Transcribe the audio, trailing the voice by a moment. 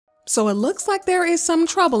So it looks like there is some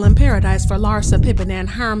trouble in paradise for Larsa Pippen and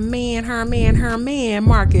her man,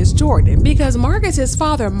 Marcus Jordan, because Marcus's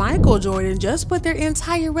father, Michael Jordan, just put their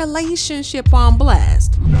entire relationship on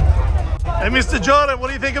blast. Hey, Mr. Jordan, what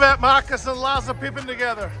do you think about Marcus and Larsa Pippen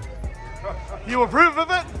together? You approve of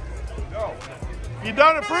it? No. You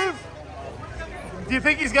don't approve? Do you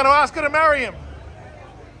think he's going to ask her to marry him?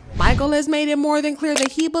 Michael has made it more than clear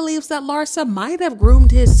that he believes that Larsa might have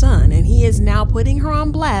groomed his son, and he is now putting her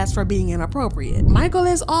on blast for being inappropriate. Michael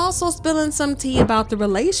is also spilling some tea about the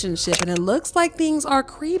relationship, and it looks like things are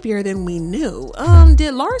creepier than we knew.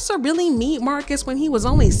 Did Larsa really meet Marcus when he was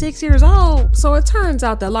only 6 years old? So it turns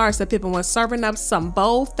out that Larsa Pippen was serving up some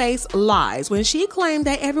bold-faced lies when she claimed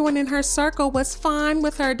that everyone in her circle was fine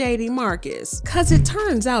with her dating Marcus. Cause it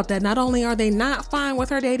turns out that not only are they not fine with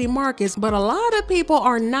her dating Marcus, but a lot of people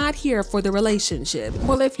are not here for the relationship.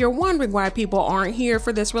 Well, if you're wondering why people aren't here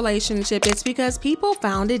for this relationship, it's because people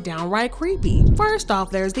found it downright creepy. First off,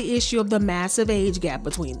 there's the issue of the massive age gap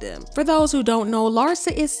between them. For those who don't know,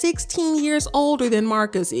 Larsa is 16 years older than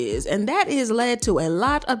Marcus is, and that has led to a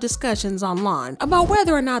lot of discussions online about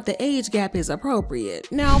whether or not the age gap is appropriate.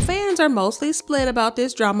 Now, fans are mostly split about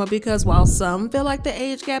this drama because while some feel like the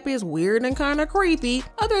age gap is weird and kind of creepy,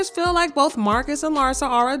 others feel like both Marcus and Larsa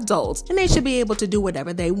are adults and they should be able to do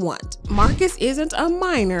whatever they want. Marcus isn't a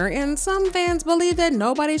minor, and some fans believe that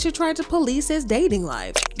nobody should try to police his dating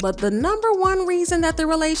life. But the #1 reason that the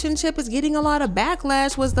relationship is getting a lot of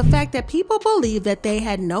backlash was the fact that people believe that they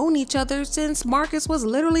had known each other since Marcus was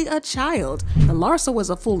literally a child and Larsa was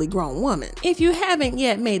a fully grown woman. If you haven't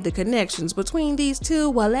yet made the connections between these two,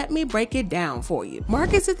 well, let me break it down for you.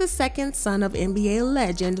 Marcus is the second son of NBA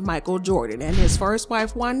legend Michael Jordan and his first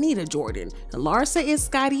wife Juanita Jordan, and Larsa is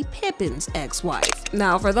Scottie Pippen's ex-wife.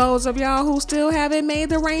 Now, for those of y'all who still haven't made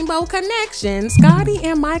the rainbow connection, Scottie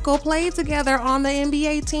and Michael played together on the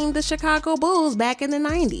NBA team, the Chicago Bulls, back in the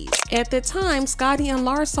 90s. At the time, Scottie and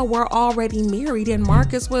Larsa were already married and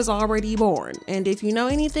Marcus was already born. And if you know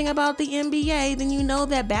anything about the NBA, then you know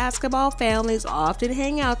that basketball families often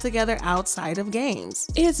hang out together outside of games.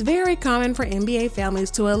 It's very common for NBA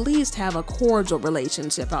families to at least have a cordial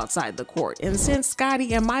relationship outside the court. And since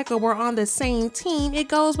Scottie and Michael were on the same team, it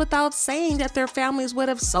goes without saying that their families would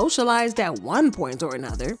have socialized at one point or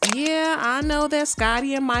another. Yeah, I know that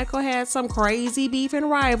Scottie and Michael had some crazy beef and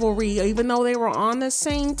rivalry even though they were on the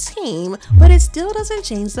same team, but it still doesn't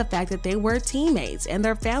change the fact that they were teammates and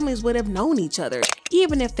their families would have known each other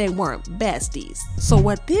even if they weren't besties. So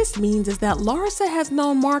what this means is that Larsa has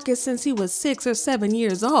known Marcus since he was 6 or 7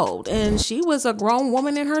 years old, and she was a grown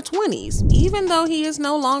woman in her 20s. Even though he is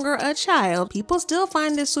no longer a child, people still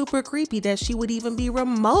find it super creepy that she would even be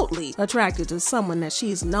remotely attracted to someone that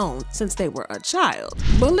she's known since they were a child.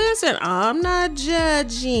 But listen, I'm not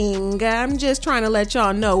judging, I'm just trying to let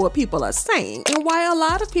y'all know what people are saying and why a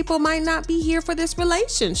lot of people might not be here for this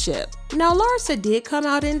relationship. Now, Larsa did come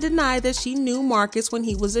out and deny that she knew Marcus when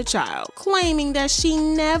he was a child, claiming that she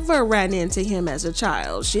never ran into him as a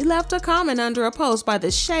child. She left a comment under a post by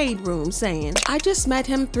the Shade Room saying, "I just met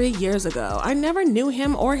him 3 years ago. I never knew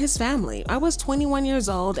him or his family. I was 21 years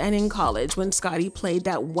old and in college when Scottie played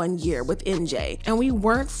that 1 year with MJ, and we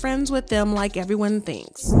weren't friends with them like everyone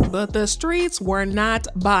thinks." But the streets were not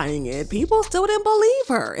buying it. People still didn't believe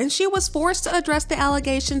her, and she was forced to address the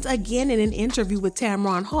allegations again in an interview with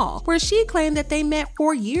Tamron Hall, where she claimed that they met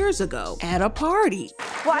 4 years ago at a party.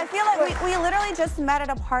 Well, I feel like we literally just met at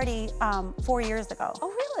a party 4 years ago. Oh,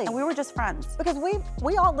 really? And we were just friends. Because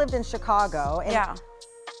we all lived in Chicago. And yeah.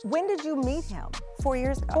 When did you meet him? 4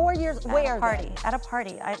 years ago. 4 years, where? At a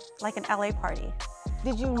party, like an LA party.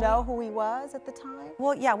 Did you know who he was at the time?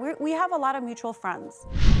 Well, yeah, we have a lot of mutual friends.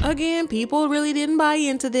 Again, people really didn't buy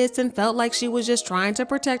into this and felt like she was just trying to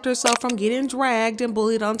protect herself from getting dragged and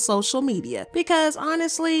bullied on social media, because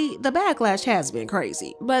honestly, the backlash has been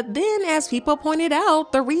crazy. But then, as people pointed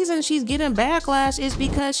out, the reason she's getting backlash is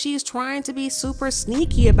because she's trying to be super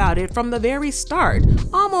sneaky about it from the very start,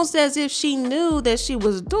 almost as if she knew that she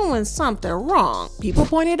was doing something wrong. People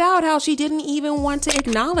pointed out how she didn't even want to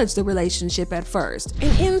acknowledge the relationship at first.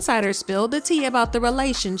 An insider spilled the tea about the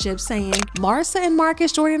relationship, saying, "Larsa and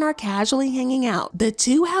Marcus Jordan are casually hanging out. The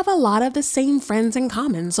two have a lot of the same friends in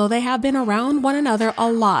common, so they have been around one another a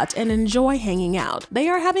lot and enjoy hanging out. They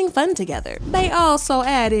are having fun together." They also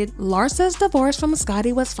added, "Larsa's divorce from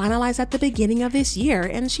Scottie was finalized at the beginning of this year,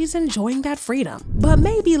 and she's enjoying that freedom. But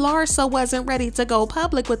maybe Larsa wasn't ready to go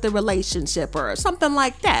public with the relationship or something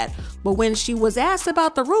like that. But when she was asked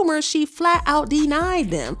about the rumors, she flat out denied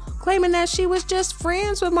them, claiming that she was just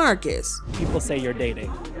friends with Marcus." People say you're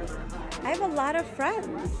dating. I have a lot of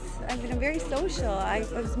friends. I'm very social. I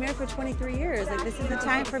was married for 23 years. Like, this is the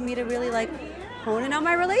time for me to really like hone in on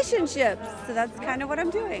my relationships. So that's kind of what I'm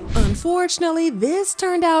doing. Unfortunately, this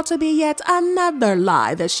turned out to be yet another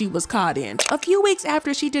lie that she was caught in. A few weeks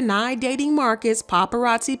after she denied dating Marcus,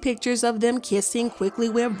 paparazzi pictures of them kissing quickly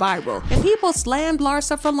went viral, and people slammed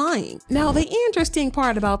Larsa for lying. Now, the interesting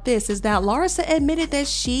part about this is that Larsa admitted that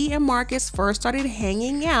she and Marcus first started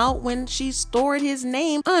hanging out when she stored his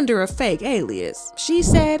name under a fake alias. She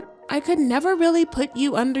said, "I could never really put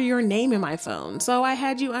you under your name in my phone, so I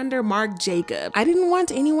had you under Mark Jacob. I didn't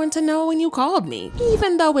want anyone to know when you called me."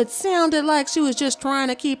 Even though it sounded like she was just trying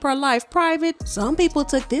to keep her life private, some people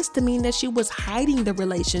took this to mean that she was hiding the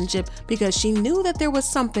relationship because she knew that there was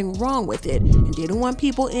something wrong with it and didn't want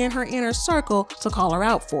people in her inner circle to call her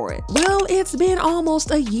out for it. Well, it's been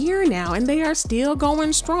almost a year now and they are still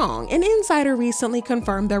going strong. An insider recently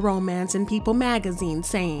confirmed their romance in People magazine,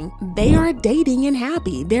 saying, "They are dating and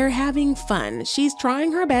happy. They're having fun. She's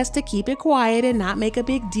trying her best to keep it quiet and not make a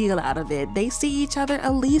big deal out of it. They see each other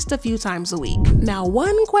at least a few times a week." Now,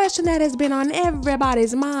 one question that has been on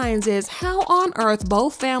everybody's minds is how on earth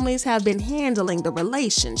both families have been handling the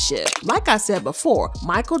relationship. Like I said before,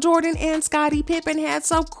 Michael Jordan and Scottie Pippen had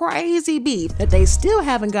some crazy beef that they still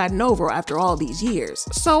haven't gotten over after all these years.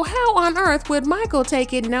 So how on earth would Michael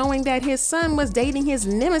take it knowing that his son was dating his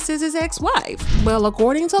nemesis' ex-wife? Well,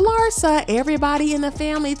 according to Larsa, everybody in the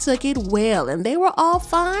family took it well and they were all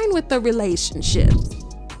fine with the relationship.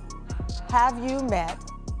 Have you met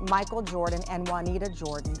Michael Jordan and Juanita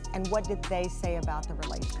Jordan, and what did they say about the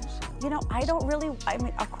relationship? You know, I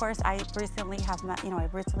mean, of course, I recently have met,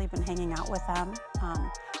 I've recently been hanging out with them,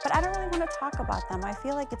 but I don't really want to talk about them. I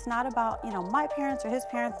feel like it's not about, my parents or his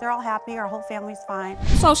parents. They're all happy. Our whole family's fine.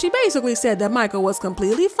 So she basically said that Michael was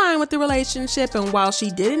completely fine with the relationship, and while she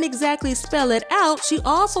didn't exactly spell it out, she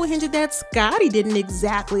also hinted that Scottie didn't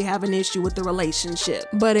exactly have an issue with the relationship.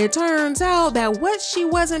 But it turns out that what she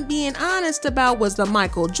wasn't being honest about was the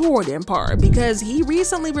Michael Jordan part, because he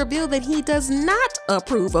recently revealed that he does not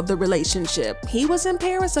approve of the relationship. He was in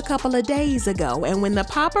Paris a couple of days ago, and when the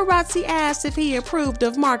paparazzi asked if he approved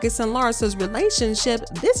of Marcus and Larsa's relationship,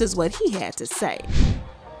 this is what he had to say.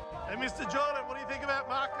 Hey, Mr. Jordan, what do you think about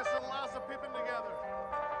Marcus and Larsa Pippen together?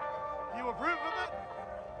 You approve of it?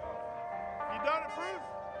 You don't approve?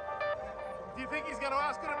 Do you think he's going to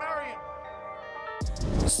ask her to marry him?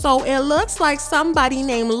 So it looks like somebody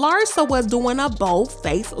named Larsa was doing a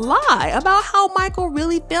bold-faced lie about how Michael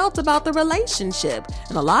really felt about the relationship.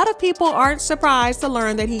 And a lot of people aren't surprised to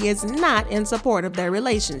learn that he is not in support of their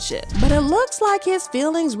relationship. But it looks like his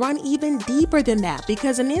feelings run even deeper than that,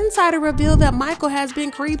 because an insider revealed that Michael has been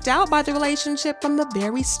creeped out by the relationship from the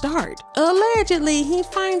very start. Allegedly, he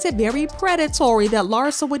finds it very predatory that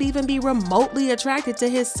Larsa would even be remotely attracted to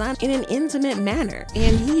his son in an intimate manner.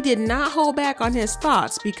 And he did not hold back on his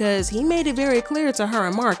thoughts, because he made it very clear to her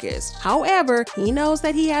and Marcus. However, he knows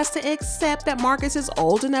that he has to accept that Marcus is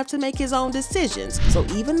old enough to make his own decisions. So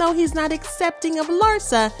even though he's not accepting of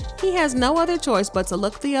Larsa, he has no other choice but to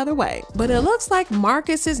look the other way. But it looks like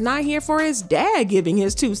Marcus is not here for his dad giving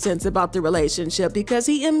his 2 cents about the relationship, because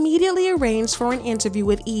he immediately arranged for an interview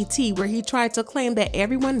with ET where he tried to claim that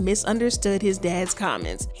everyone misunderstood his dad's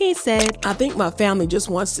comments. He said, "I think my family just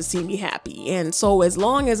wants to see me happy, and so as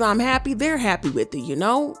long as I'm happy, they're happy with it,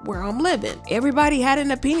 where I'm living." Everybody had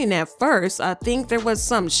an opinion at first. I think there was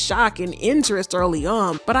some shock and interest early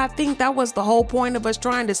on, but I think that was the whole point of us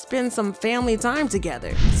trying to spend some family time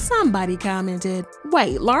together. Somebody commented,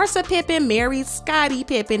 "Wait, Larsa Pippen married Scottie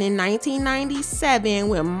Pippen in 1997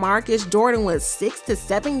 when Marcus Jordan was 6 to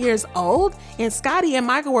 7 years old and Scottie and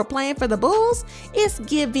Michael were playing for the Bulls? It's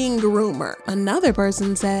giving groomer." Another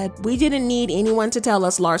person said, "We didn't need anyone to tell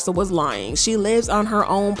us Larsa was lying. She lives on her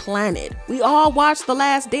own planet. We all watched The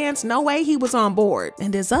Last Dance. No way he was on board."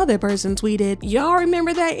 And this other person tweeted, "Y'all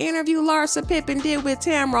remember that interview Larsa Pippen did with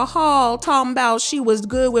Tamara Hall talking about she was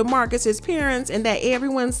good with Marcus's parents and that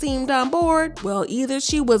everyone seemed on board? Well, either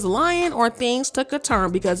she was lying or things took a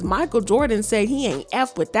turn, because Michael Jordan said he ain't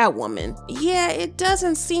F with that woman." Yeah, it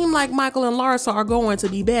doesn't seem like Michael and Larsa are going to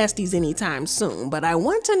be besties anytime soon, but I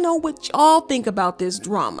want to know what y'all think about this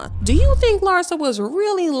drama. Do you think Larsa was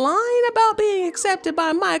really lying about being accepted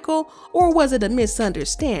by Michael, or was it a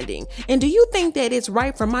misunderstanding? And do you think that it's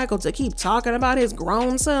right for Michael to keep talking about his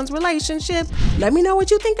grown son's relationship? Let me know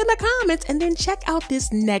what you think in the comments, and then check out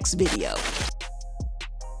this next video.